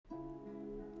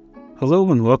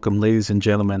Hello and welcome, ladies and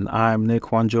gentlemen. I'm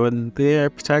Nick Juan Jordan, the AI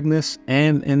protagonist,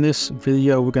 and in this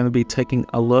video we're going to be taking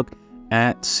a look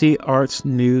at SeaArt's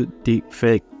new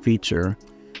Deepfake feature.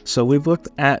 So we've looked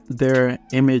at their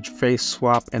image face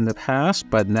swap in the past,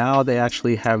 but now they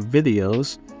actually have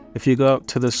videos. If you go up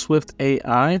to the Swift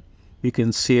AI, you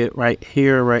can see it right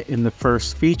here, right in the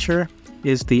first feature,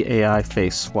 is the AI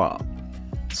face swap.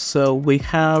 So we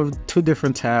have two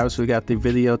different tabs. We got the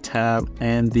video tab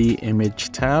and the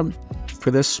image tab. For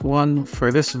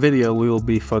this video, we will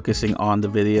be focusing on the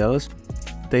videos.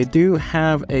 They do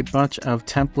have a bunch of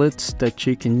templates that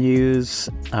you can use,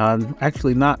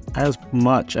 actually not as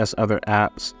much as other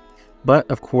apps, but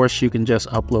of course you can just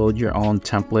upload your own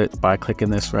template by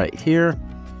clicking this right here.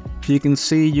 You can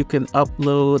see you can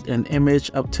upload an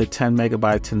image up to 10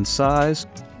 megabytes in size,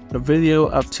 a video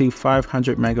up to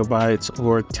 500 megabytes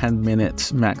or 10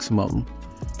 minutes maximum.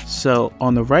 So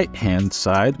on the right hand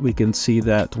side, we can see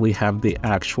that we have the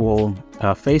actual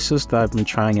faces that I've been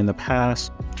trying in the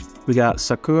past. We got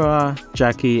Sakura,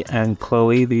 Jackie, and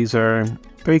Chloe. These are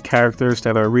three characters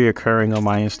that are reoccurring on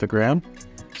my Instagram.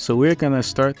 So we're going to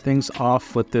start things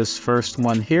off with this first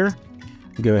one here.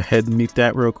 Go ahead and mute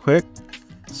that real quick.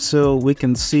 So we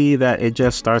can see that it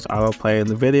just starts autoplay in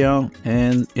the video,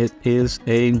 and it is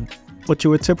what you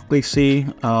would typically see,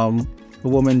 a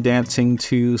woman dancing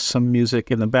to some music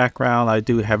in the background. I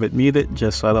do have it muted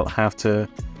just so I don't have to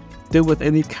deal with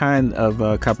any kind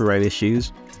of copyright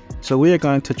issues. So we are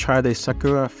going to try the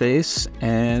Sakura face,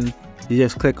 and you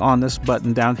just click on this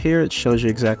button down here. It shows you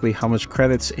exactly how much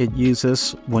credits it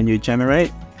uses when you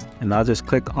generate, and I'll just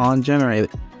click on generate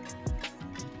it.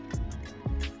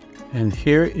 And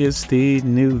here is the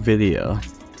new video.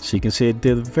 So you can see it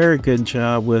did a very good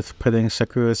job with putting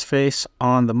Sakura's face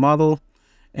on the model.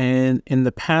 And in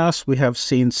the past, we have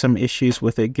seen some issues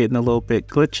with it getting a little bit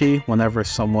glitchy whenever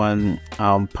someone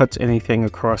puts anything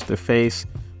across their face.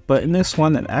 But in this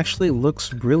one, it actually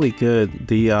looks really good.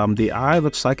 The eye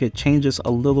looks like it changes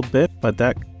a little bit, but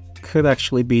that could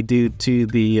actually be due to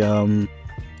the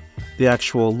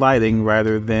actual lighting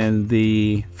rather than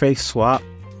the face swap.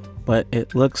 But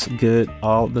it looks good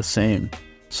all the same.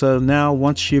 So now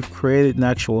once you've created an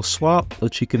actual swap,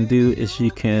 what you can do is you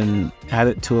can add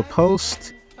it to a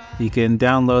post, you can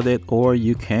download it, or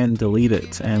you can delete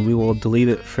it. And we will delete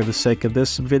it for the sake of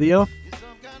this video.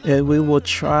 And we will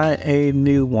try a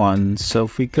new one. So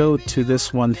if we go to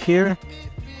this one here,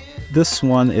 this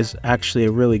one is actually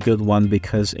a really good one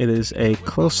because it is a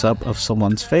close-up of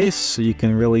someone's face, so you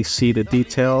can really see the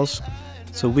details.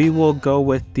 So we will go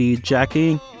with the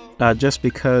Jackie. Just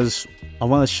because I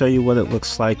want to show you what it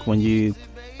looks like when you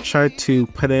try to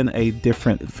put in a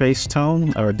different face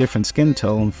tone or a different skin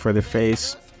tone for the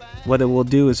face. What it will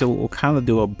do is it will kind of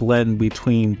do a blend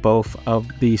between both of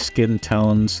the skin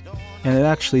tones, and it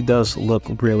actually does look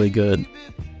really good.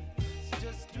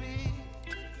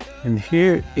 And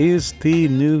here is the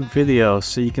new video.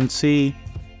 So you can see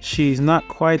she's not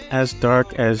quite as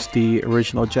dark as the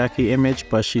original Jackie image,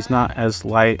 but she's not as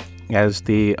light as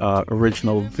the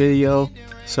original video.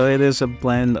 So it is a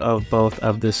blend of both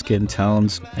of the skin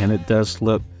tones, and it does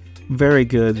look very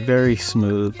good, very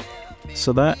smooth.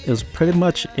 So that is pretty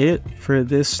much it for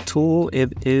this tool.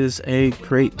 It is a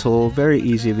great tool, very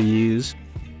easy to use.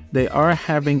 They are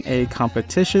having a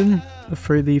competition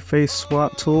for the face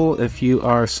swap tool. If you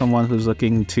are someone who's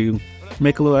looking to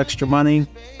make a little extra money,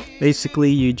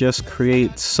 basically you just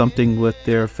create something with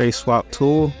their face swap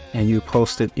tool and you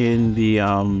post it in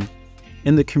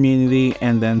the community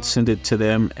and then send it to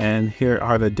them. And here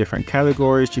are the different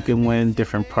categories you can win,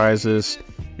 different prizes,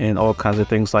 and all kinds of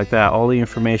things like that. All the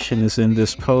information is in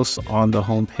this post on the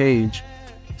home page.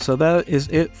 So that is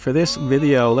it for this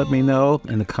video. Let me know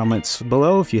in the comments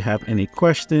below if you have any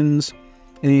questions,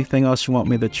 anything else you want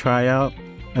me to try out.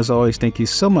 As always, thank you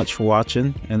so much for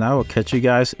watching, and I will catch you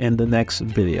guys in the next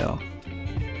video.